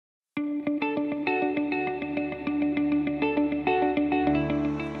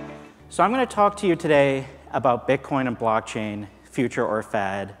So I'm going to talk to you today about Bitcoin and blockchain, future or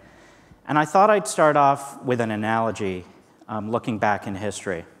fad. And I thought I'd start off with an analogy looking back in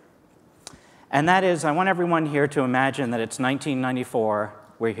history. And that is, I want everyone here to imagine that it's 1994,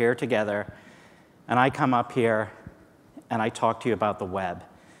 we're here together, and I come up here and I talk to you about the web.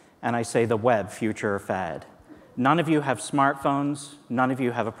 And I say the web, future or fad. None of you have smartphones, none of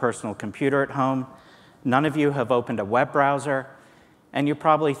you have a personal computer at home, none of you have opened a web browser, and you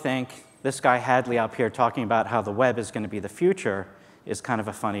probably think, this guy Hadley up here talking about how the web is going to be the future is kind of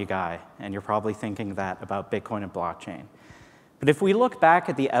a funny guy, and you're probably thinking that about Bitcoin and blockchain. But if we look back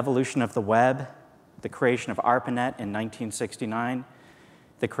at the evolution of the web, the creation of ARPANET in 1969,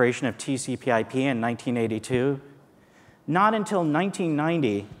 the creation of TCP/IP in 1982, not until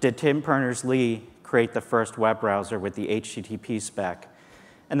 1990 did Tim Berners-Lee create the first web browser with the HTTP spec.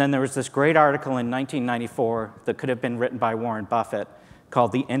 And then there was this great article in 1994 that could have been written by Warren Buffett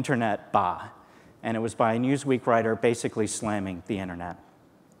called The Internet Bah. And it was by a Newsweek writer basically slamming the internet.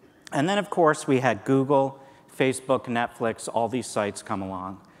 And then, of course, we had Google, Facebook, Netflix, all these sites come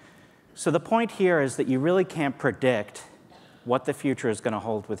along. So the point here is that you really can't predict what the future is going to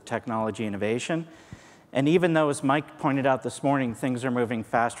hold with technology innovation. And even though, as Mike pointed out this morning, things are moving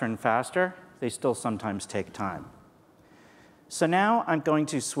faster and faster, they still sometimes take time. So now I'm going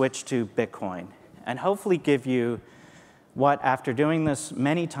to switch to Bitcoin and hopefully give you what, after doing this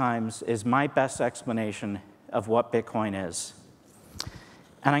many times, is my best explanation of what Bitcoin is.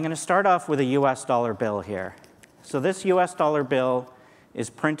 And I'm going to start off with a US dollar bill here. So this US dollar bill is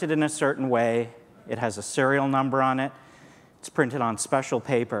printed in a certain way. It has a serial number on it. It's printed on special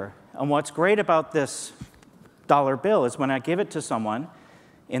paper. And what's great about this dollar bill is when I give it to someone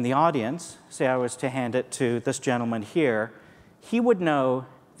in the audience, say I was to hand it to this gentleman here, he would know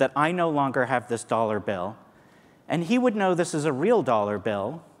that I no longer have this dollar bill. And he would know this is a real dollar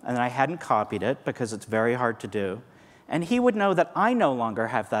bill, and I hadn't copied it because it's very hard to do. And he would know that I no longer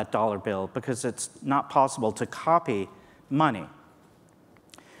have that dollar bill because it's not possible to copy money.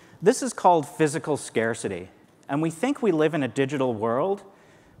 This is called physical scarcity. And we think we live in a digital world,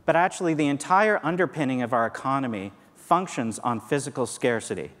 but actually the entire underpinning of our economy functions on physical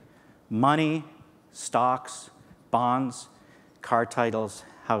scarcity. Money, stocks, bonds, car titles,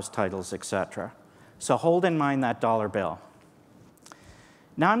 house titles, etc. So hold in mind that dollar bill.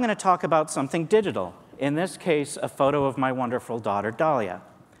 Now I'm going to talk about something digital. In this case, a photo of my wonderful daughter, Dahlia.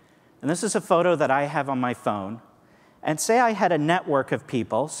 And this is a photo that I have on my phone. And say I had a network of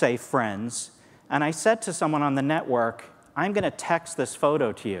people, say friends, and I said to someone on the network, I'm going to text this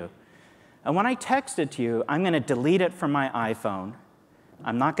photo to you. And when I text it to you, I'm going to delete it from my iPhone.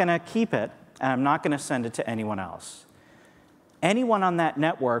 I'm not going to keep it, and I'm not going to send it to anyone else. Anyone on that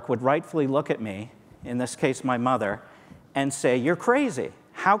network would rightfully look at me, in this case my mother, and say, you're crazy.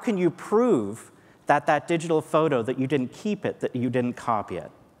 How can you prove that that digital photo, that you didn't keep it, that you didn't copy it?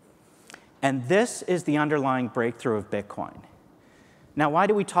 And this is the underlying breakthrough of Bitcoin. Now, why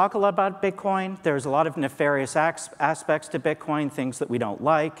do we talk a lot about Bitcoin? There's a lot of nefarious aspects to Bitcoin, things that we don't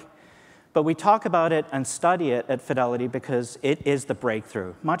like. But we talk about it and study it at Fidelity because it is the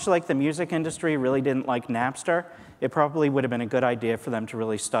breakthrough. Much like the music industry really didn't like Napster, it probably would have been a good idea for them to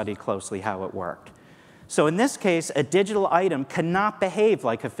really study closely how it worked. So in this case, a digital item cannot behave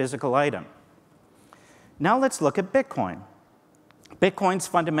like a physical item. Now let's look at Bitcoin. Bitcoin's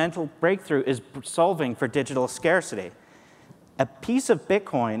fundamental breakthrough is solving for digital scarcity. A piece of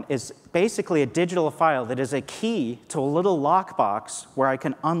Bitcoin is basically a digital file that is a key to a little lockbox where I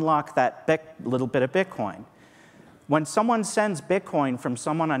can unlock that little bit of Bitcoin. When someone sends Bitcoin from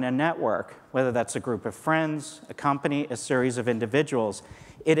someone on a network, whether that's a group of friends, a company, a series of individuals,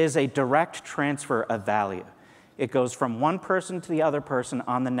 it is a direct transfer of value. It goes from one person to the other person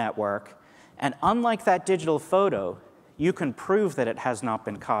on the network, and unlike that digital photo, you can prove that it has not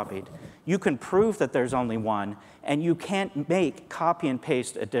been copied. You can prove that there's only one, and you can't make copy and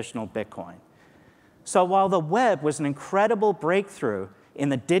paste additional Bitcoin. So while the web was an incredible breakthrough in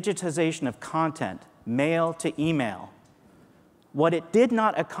the digitization of content, mail to email, what it did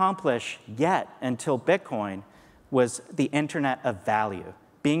not accomplish yet until Bitcoin was the internet of value,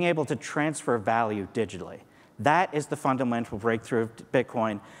 being able to transfer value digitally. That is the fundamental breakthrough of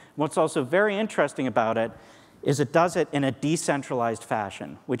Bitcoin. What's also very interesting about it is it does it in a decentralized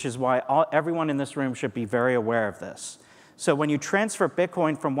fashion, which is why everyone in this room should be very aware of this. So when you transfer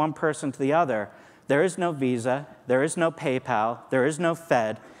Bitcoin from one person to the other, there is no Visa, there is no PayPal, there is no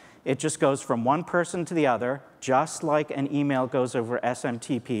Fed. It just goes from one person to the other, just like an email goes over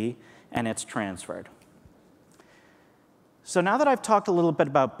SMTP, and it's transferred. So now that I've talked a little bit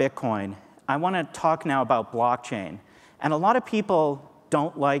about Bitcoin, I want to talk now about blockchain. And a lot of people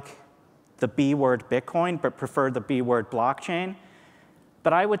don't like the B word Bitcoin, but prefer the B word blockchain.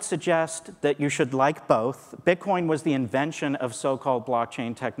 But I would suggest that you should like both. Bitcoin was the invention of so-called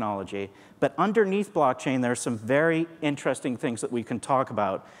blockchain technology. But underneath blockchain, there are some very interesting things that we can talk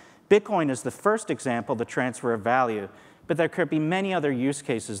about. Bitcoin is the first example, the transfer of value. But there could be many other use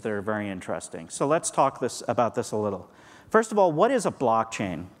cases that are very interesting. So let's talk about this a little. First of all, what is a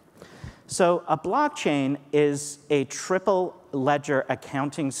blockchain? So a blockchain is a triple ledger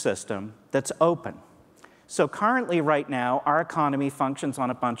accounting system that's open. So currently, right now, our economy functions on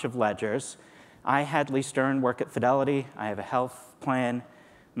a bunch of ledgers. I, Hadley Stern, work at Fidelity. I have a health plan.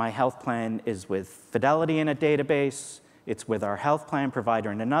 My health plan is with Fidelity in a database. It's with our health plan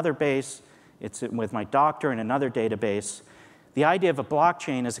provider in another base. It's with my doctor in another database. The idea of a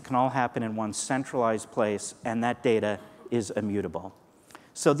blockchain is it can all happen in one centralized place, and that data is immutable.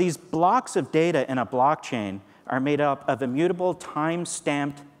 So these blocks of data in a blockchain are made up of immutable,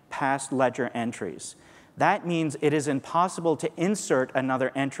 time-stamped past ledger entries. That means it is impossible to insert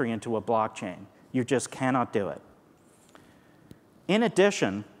another entry into a blockchain. You just cannot do it. In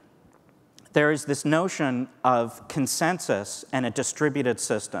addition, there is this notion of consensus and a distributed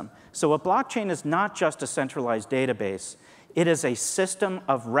system. So a blockchain is not just a centralized database. It is a system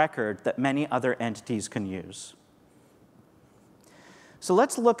of record that many other entities can use. So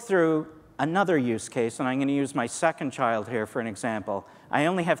let's look through another use case, and I'm going to use my second child here for an example. I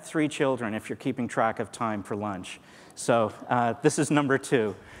only have 3 children, if you're keeping track of time for lunch. So this is number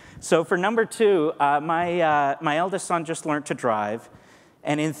 2. So for number 2, my eldest son just learned to drive.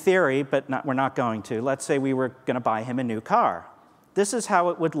 And in theory, but we're not going to, let's say we were going to buy him a new car. This is how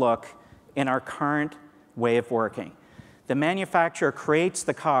it would look in our current way of working. The manufacturer creates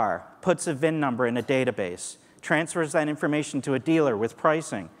the car, puts a VIN number in a database, transfers that information to a dealer with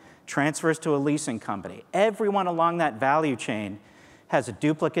pricing, transfers to a leasing company. Everyone along that value chain has a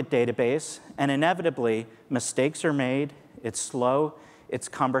duplicate database, and inevitably, mistakes are made, it's slow, it's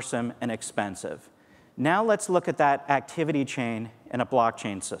cumbersome, and expensive. Now let's look at that activity chain in a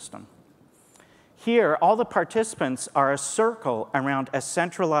blockchain system. Here, all the participants are a circle around a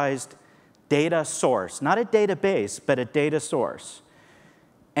centralized data source, not a database, but a data source.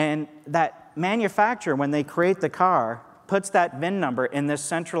 And that manufacturer, when they create the car, puts that VIN number in this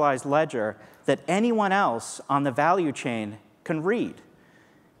centralized ledger that anyone else on the value chain can read.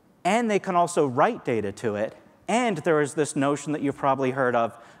 And they can also write data to it. And there is this notion that you've probably heard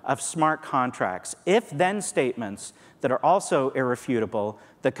of smart contracts, if-then statements that are also irrefutable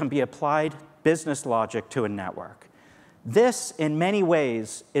that can be applied business logic to a network. This, in many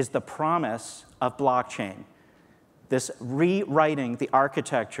ways, is the promise of blockchain, this rewriting the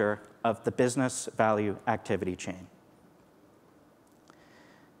architecture of the business value activity chain.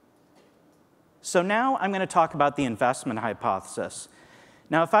 So now I'm going to talk about the investment hypothesis.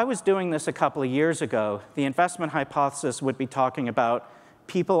 Now, if I was doing this a couple of years ago, the investment hypothesis would be talking about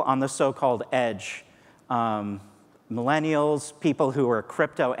people on the so-called edge, millennials, people who are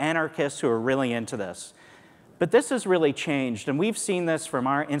crypto anarchists who are really into this. But this has really changed, and we've seen this from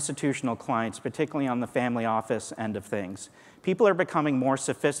our institutional clients, particularly on the family office end of things. People are becoming more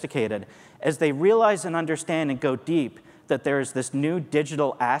sophisticated as they realize and understand and go deep that there is this new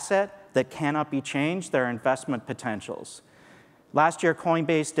digital asset that cannot be changed. There are investment potentials. Last year,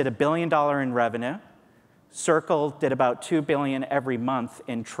 Coinbase did $1 billion in revenue. Circle did about $2 billion every month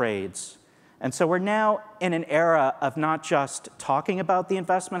in trades. And so we're now in an era of not just talking about the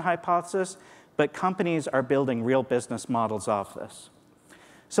investment hypothesis, but companies are building real business models off this.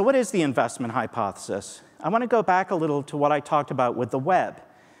 So what is the investment hypothesis? I want to go back a little to what I talked about with the web.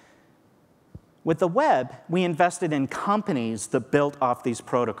 With the web, we invested in companies that built off these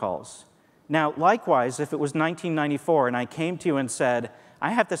protocols. Now, likewise, if it was 1994 and I came to you and said,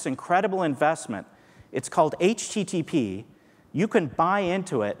 I have this incredible investment, it's called HTTP, you can buy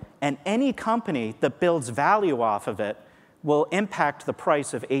into it, and any company that builds value off of it will impact the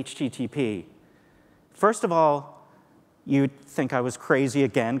price of HTTP. First of all, you'd think I was crazy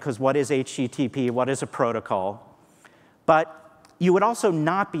again, because what is HTTP? What is a protocol? But you would also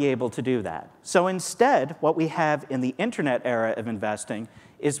not be able to do that. So instead, what we have in the internet era of investing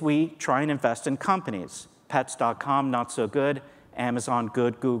is we try and invest in companies. Pets.com, not so good. Amazon,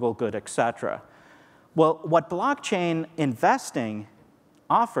 good. Google, good, et cetera. Well, what blockchain investing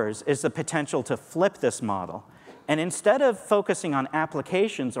offers is the potential to flip this model. And instead of focusing on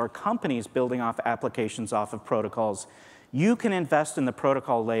applications or companies building off applications off of protocols, you can invest in the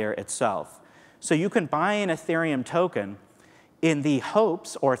protocol layer itself. So you can buy an Ethereum token in the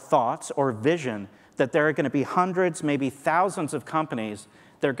hopes or thoughts or vision that there are going to be hundreds, maybe thousands of companies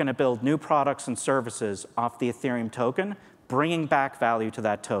that are going to build new products and services off the Ethereum token, bringing back value to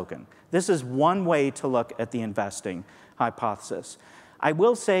that token. This is one way to look at the investing hypothesis. I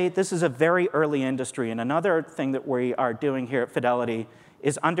will say this is a very early industry, and another thing that we are doing here at Fidelity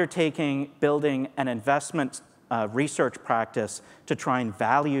is building an investment research practice to try and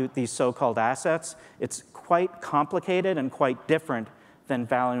value these so-called assets. It's quite complicated and quite different than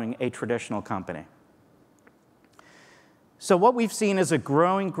valuing a traditional company. So what we've seen is a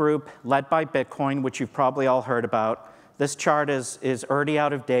growing group led by Bitcoin, which you've probably all heard about. This chart is already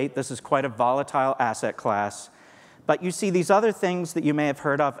out of date. This is quite a volatile asset class. But you see these other things that you may have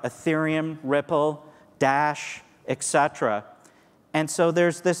heard of, Ethereum, Ripple, Dash, etc. And so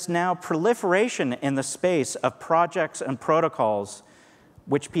there's this now proliferation in the space of projects and protocols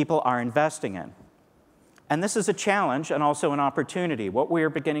which people are investing in. And this is a challenge and also an opportunity. What we are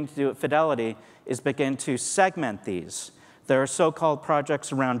beginning to do at Fidelity is begin to segment these. There are so-called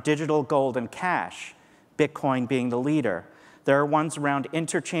projects around digital gold and cash, Bitcoin being the leader. There are ones around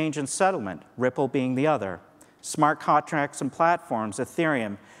interchange and settlement, Ripple being the other. Smart contracts and platforms,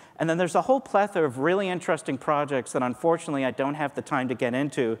 Ethereum. And then there's a whole plethora of really interesting projects that unfortunately I don't have the time to get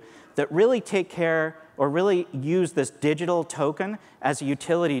into that really take care or really use this digital token as a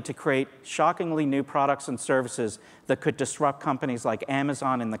utility to create shockingly new products and services that could disrupt companies like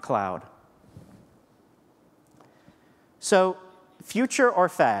Amazon in the cloud. So, future or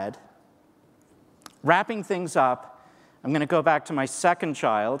fad, wrapping things up, I'm going to go back to my second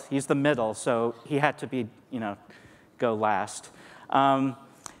child. He's the middle, so he had to be, go last.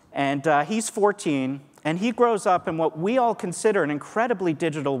 He's 14, and he grows up in what we all consider an incredibly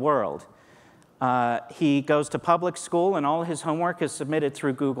digital world. He goes to public school, and all his homework is submitted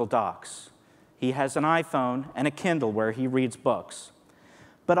through Google Docs. He has an iPhone and a Kindle where he reads books.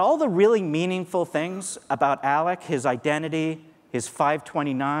 But all the really meaningful things about Alec, his identity, his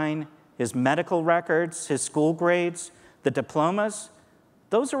 529, his medical records, his school grades, the diplomas,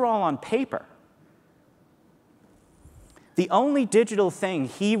 those are all on paper. The only digital thing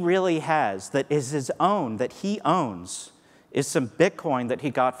he really has that is his own, that he owns, is some Bitcoin that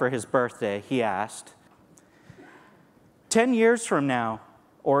he got for his birthday, he asked. 10 years from now,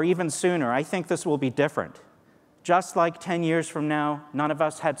 or even sooner, I think this will be different. Just like 10 years from now, none of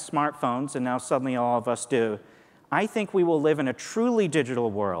us had smartphones, and now suddenly all of us do. I think we will live in a truly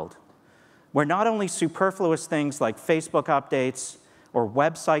digital world where not only superfluous things like Facebook updates or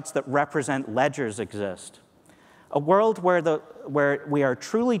websites that represent ledgers exist, a world where we are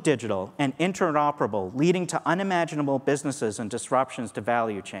truly digital and interoperable, leading to unimaginable businesses and disruptions to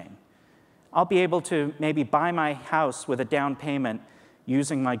value chain. I'll be able to maybe buy my house with a down payment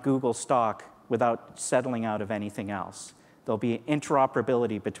using my Google stock without settling out of anything else. There'll be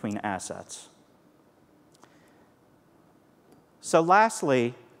interoperability between assets. So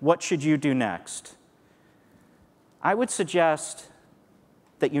lastly, what should you do next? I would suggest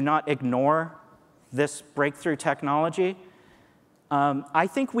that you not ignore this breakthrough technology. I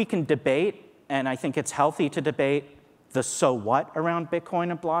think we can debate, and I think it's healthy to debate, the so what around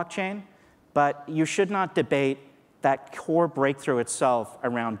Bitcoin and blockchain, but you should not debate that core breakthrough itself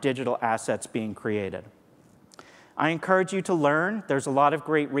around digital assets being created. I encourage you to learn. There's a lot of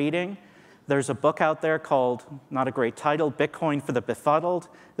great reading. There's a book out there called, not a great title, Bitcoin for the Befuddled,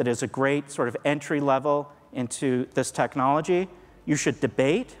 that is a great sort of entry level into this technology. You should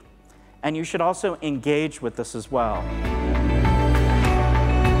debate, and you should also engage with this as well.